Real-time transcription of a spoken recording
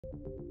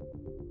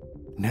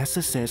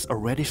NASA says a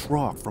reddish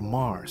rock from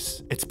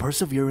Mars, its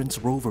Perseverance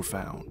rover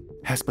found,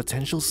 has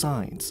potential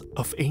signs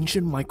of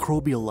ancient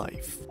microbial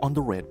life on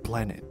the red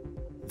planet.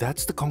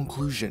 That's the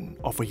conclusion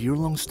of a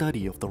year-long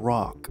study of the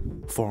rock,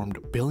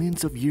 formed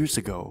billions of years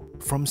ago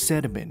from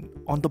sediment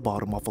on the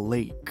bottom of a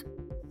lake.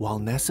 While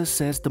NASA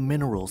says the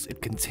minerals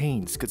it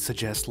contains could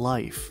suggest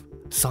life,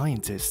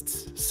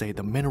 scientists say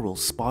the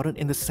minerals spotted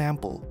in the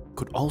sample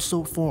could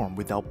also form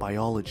without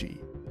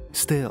biology.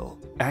 Still,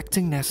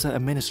 acting NASA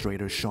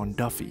Administrator Sean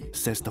Duffy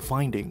says the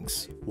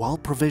findings, while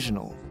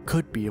provisional,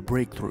 could be a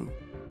breakthrough.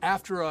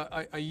 After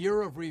a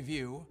year of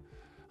review,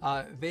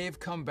 they've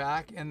come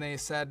back and they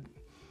said,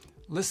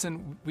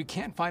 listen, we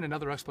can't find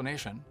another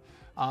explanation.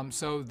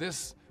 So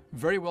this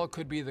very well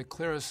could be the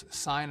clearest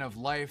sign of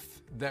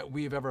life that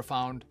we've ever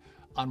found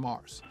on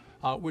Mars,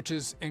 which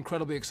is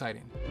incredibly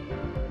exciting.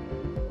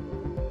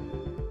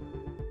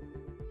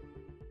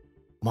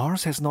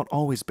 Mars has not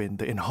always been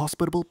the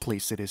inhospitable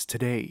place it is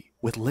today,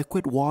 with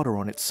liquid water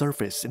on its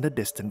surface in the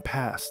distant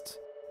past.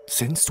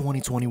 Since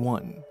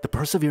 2021, the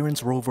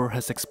Perseverance rover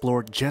has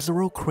explored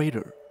Jezero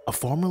Crater, a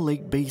former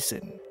lake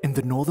basin in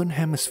the northern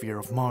hemisphere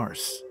of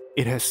Mars.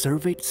 It has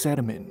surveyed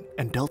sediment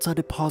and delta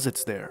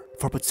deposits there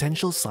for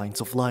potential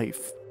signs of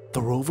life.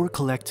 The rover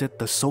collected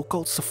the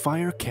so-called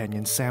Sapphire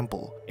Canyon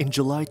sample in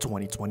July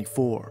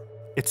 2024.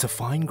 It's a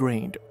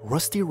fine-grained,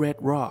 rusty red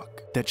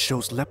rock that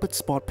shows leopard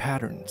spot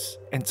patterns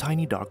and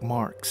tiny dark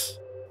marks.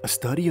 A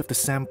study of the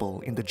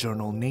sample in the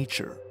journal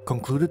Nature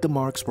concluded the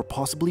marks were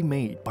possibly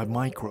made by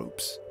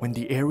microbes when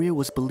the area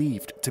was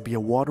believed to be a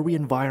watery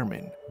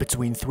environment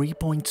between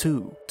 3.2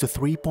 to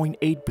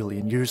 3.8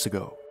 billion years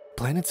ago.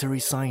 Planetary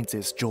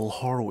scientist Joel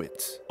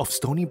Horowitz of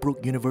Stony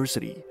Brook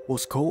University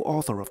was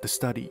co-author of the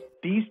study.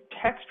 These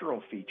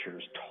textural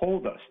features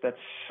told us that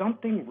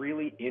something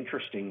really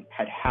interesting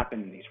had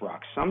happened in these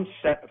rocks. Some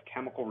set of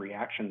chemical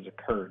reactions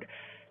occurred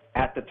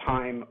at the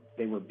time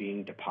they were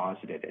being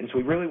deposited. And so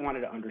we really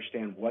wanted to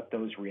understand what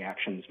those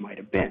reactions might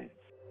have been.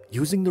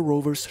 Using the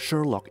rover's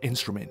Sherlock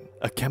instrument,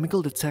 a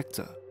chemical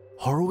detector,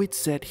 Horowitz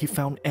said he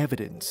found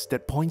evidence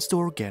that points to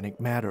organic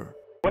matter.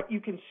 What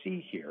you can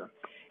see here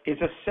is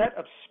a set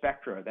of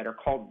spectra that are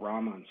called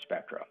Raman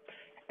spectra.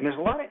 And there's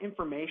a lot of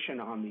information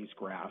on these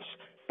graphs,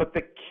 but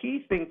the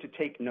key thing to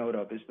take note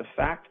of is the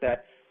fact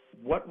that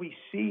what we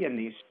see in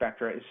these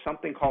spectra is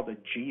something called a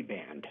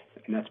G-band,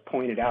 and that's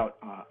pointed out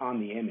on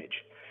the image.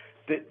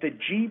 The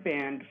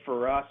G-band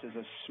for us is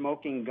a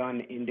smoking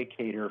gun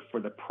indicator for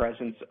the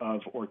presence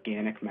of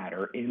organic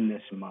matter in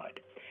this mud.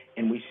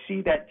 And we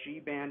see that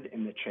G-band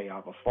in the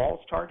Chayava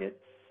Falls target,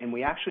 and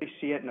we actually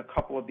see it in a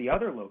couple of the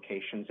other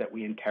locations that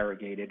we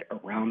interrogated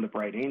around the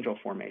Bright Angel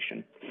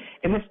Formation.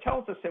 And this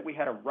tells us that we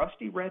had a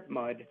rusty red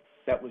mud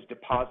that was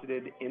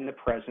deposited in the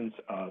presence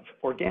of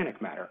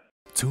organic matter.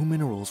 Two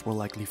minerals were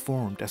likely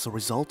formed as a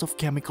result of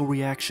chemical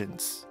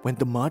reactions when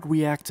the mud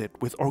reacted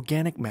with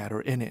organic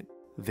matter in it.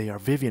 They are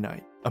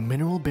vivianite, a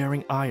mineral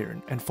bearing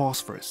iron and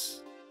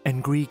phosphorus,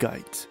 and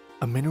greigite,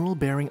 a mineral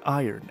bearing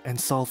iron and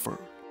sulfur.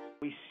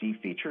 We see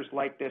features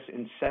like this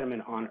in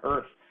sediment on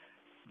Earth.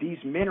 These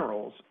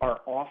minerals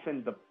are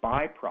often the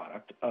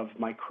byproduct of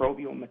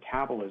microbial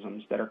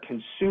metabolisms that are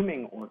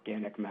consuming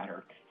organic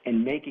matter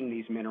and making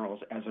these minerals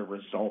as a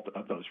result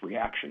of those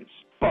reactions.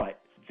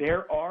 But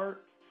there are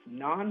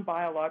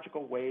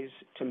non-biological ways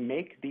to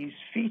make these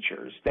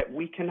features that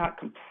we cannot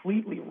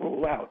completely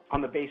rule out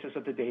on the basis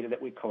of the data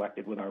that we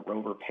collected with our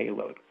rover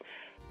payload.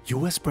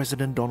 US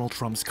President Donald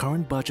Trump's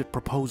current budget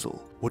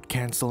proposal would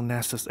cancel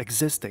NASA's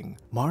existing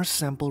Mars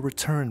Sample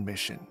Return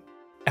mission.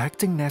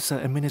 Acting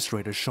NASA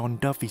Administrator Sean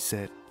Duffy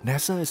said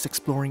NASA is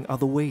exploring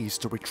other ways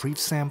to retrieve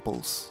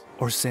samples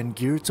or send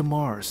gear to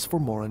Mars for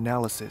more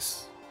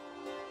analysis.